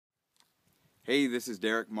Hey, this is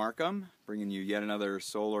Derek Markham, bringing you yet another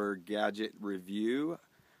solar gadget review.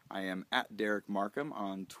 I am at Derek Markham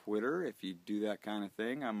on Twitter. If you do that kind of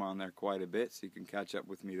thing, I'm on there quite a bit, so you can catch up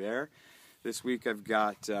with me there. This week I've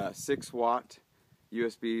got a 6-watt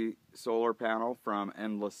USB solar panel from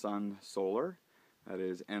Endless Sun Solar. That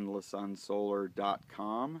is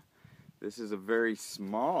endlesssunsolar.com. This is a very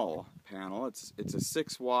small panel. It's a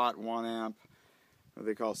 6-watt, 1 amp, what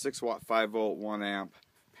they call 6-watt, 5-volt, 1 amp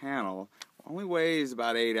panel. Only weighs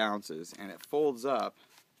about 8 ounces, and it folds up.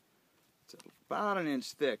 It's about 1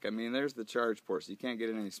 inch thick. I mean, there's the charge port, so you can't get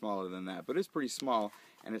it any smaller than that. But it's pretty small,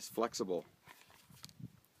 and it's flexible.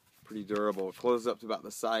 Pretty durable. It closes up to about the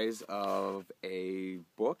size of a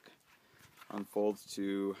book. Unfolds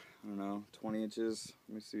to, I don't know, 20 inches.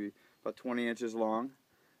 Let me see, about 20 inches long.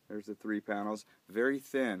 There's the 3 panels. Very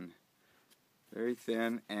thin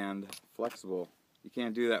and flexible. You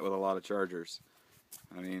can't do that with a lot of chargers.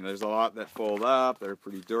 I mean, there's a lot that fold up, they're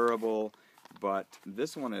pretty durable, but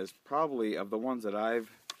this one is probably, of the ones that I've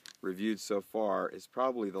reviewed so far, is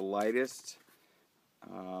probably the lightest,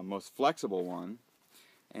 most flexible one,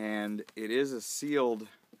 and it is a sealed,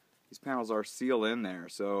 these panels are sealed in there,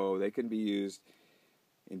 so they can be used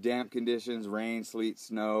in damp conditions, rain, sleet,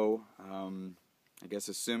 snow. I guess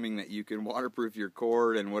assuming that you can waterproof your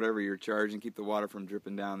cord and whatever you're charging, keep the water from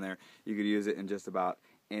dripping down there, you could use it in just about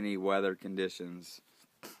any weather conditions.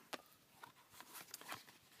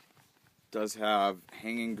 Does have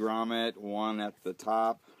hanging grommet, 1 at the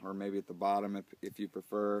top or maybe at the bottom if you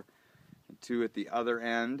prefer, and 2 at the other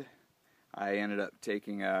end. I ended up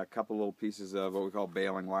taking a couple little pieces of what we call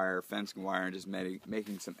baling wire, fencing wire, and just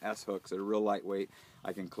making some S-hooks that are real lightweight.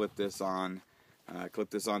 I can clip this on.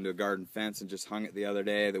 Clipped this onto a garden fence and just hung it the other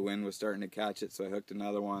day. The wind was starting to catch it, so I hooked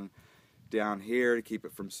another one down here to keep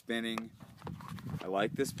it from spinning. I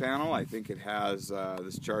like this panel. I think it has,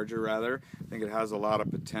 this charger rather, I think it has a lot of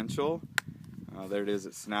potential. There it is,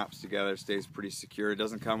 it snaps together, stays pretty secure. It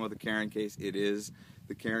doesn't come with a carrying case, it is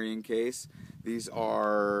the carrying case. These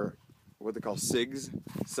are what they call SIGS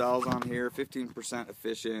cells on here, 15%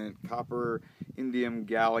 efficient, copper, indium,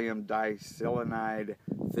 gallium diselenide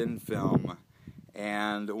thin film.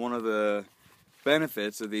 And one of the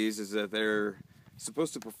benefits of these is that they're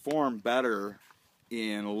supposed to perform better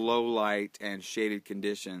in low light and shaded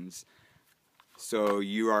conditions, so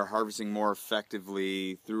you are harvesting more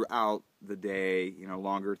effectively throughout the day,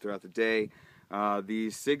 longer throughout the day.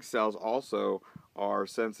 These SIG cells also are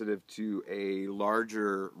sensitive to a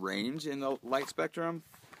larger range in the light spectrum.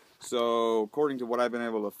 So according to what I've been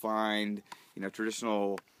able to find,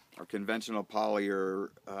 traditional or conventional poly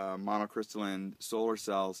or monocrystalline solar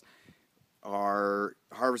cells are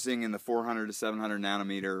harvesting in the 400 to 700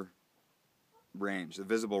 nanometer range, the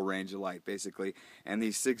visible range of light, basically. And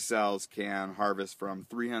these SIG cells can harvest from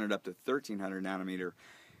 300 up to 1300 nanometer.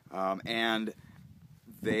 And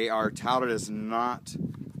they are touted as not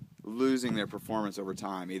losing their performance over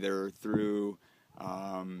time, either through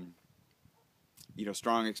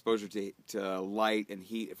strong exposure to light and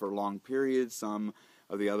heat for long periods. Some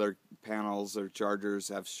of the other panels or chargers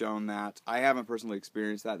have shown that. I haven't personally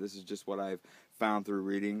experienced that. This is just what I've found through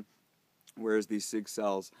reading. Whereas these SIG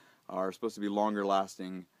cells are supposed to be longer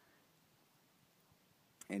lasting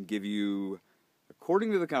and give you,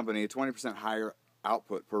 according to the company, a 20% higher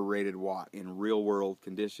output per rated watt in real world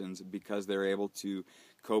conditions because they're able to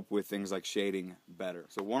cope with things like shading better.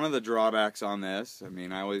 So one of the drawbacks on this,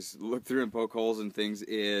 I always look through and poke holes in things,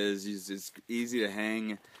 is it's easy to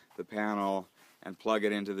hang the panel and plug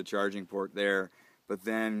it into the charging port there, but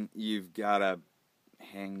then you've got to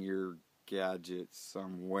hang your gadget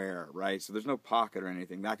somewhere, right? So there's no pocket or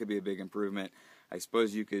anything. That could be a big improvement. I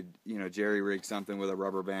suppose you could, jerry rig something with a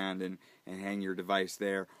rubber band and hang your device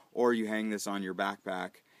there, or you hang this on your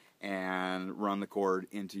backpack and run the cord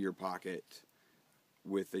into your pocket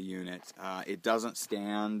with the unit. It doesn't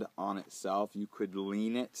stand on itself. You could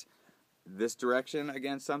lean it this direction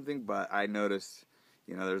against something, but I noticed,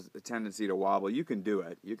 there's a tendency to wobble. You can do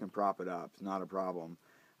it. You can prop it up. It's not a problem.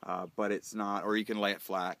 But it's not, or you can lay it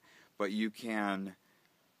flat. But you can,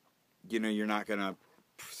 you're not going to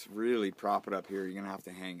really prop it up here. You're going to have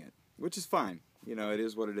to hang it, which is fine. It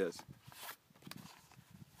is what it is.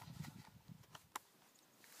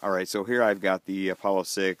 Alright, so here I've got the Apollo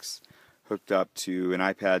 6 hooked up to an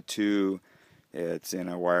iPad 2. It's in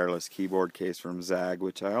a wireless keyboard case from Zag,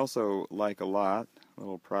 which I also like a lot. A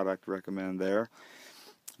little product recommend there.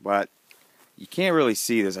 But you can't really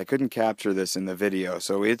see this. I couldn't capture this in the video.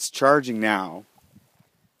 So it's charging now.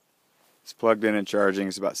 It's plugged in and charging.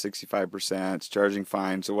 It's about 65%. It's charging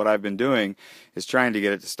fine. So what I've been doing is trying to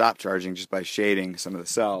get it to stop charging just by shading some of the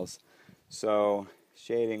cells. So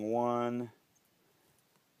shading 1,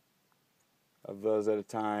 of those at a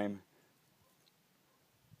time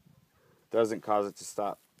doesn't cause it to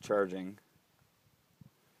stop charging.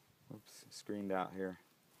 Oops, screened out here.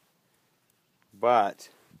 But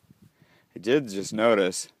I did just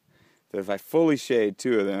notice that if I fully shade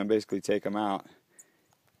 2 of them and basically take them out,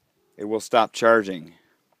 it will stop charging.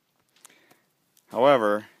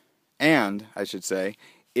 However, and I should say,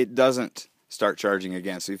 it doesn't start charging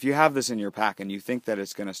again. So if you have this in your pack and you think that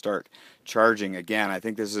it's going to start charging again, I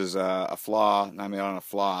think this is a flaw, I mean not a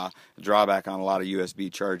flaw, a drawback on a lot of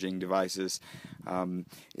USB charging devices,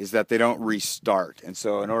 is that they don't restart. And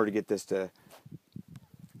so in order to get this to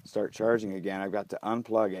start charging again, I've got to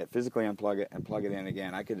unplug it, physically unplug it, and plug it in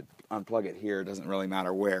again. I could unplug it here, it doesn't really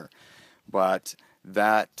matter where. But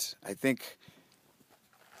that, I think,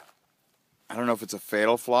 I don't know if it's a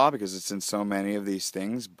fatal flaw because it's in so many of these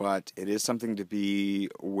things, but it is something to be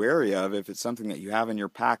wary of. If it's something that you have in your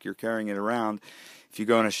pack, you're carrying it around, if you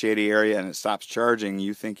go in a shady area and it stops charging,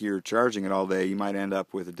 you think you're charging it all day, you might end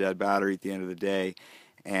up with a dead battery at the end of the day,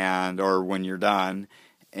 or when you're done,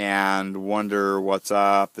 and wonder what's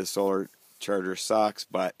up, the solar charger sucks.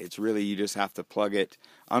 But it's really, you just have to unplug it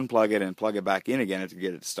and plug it back in again to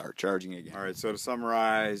get it to start charging again. Alright, so to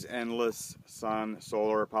summarize, Endless Sun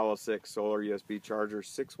Solar Apollo 6 solar USB charger,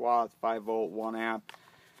 6 watts, 5 volt, 1 amp.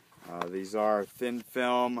 These are thin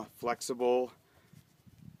film, flexible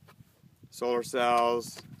solar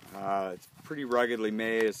cells. It's pretty ruggedly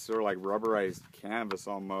made. It's sort of like rubberized canvas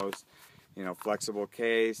almost. You know, flexible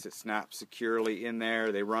case. It snaps securely in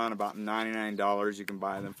there. They run about $99. You can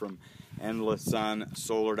buy them from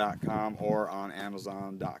EndlessSunSolar.com or on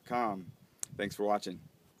Amazon.com. Thanks for watching.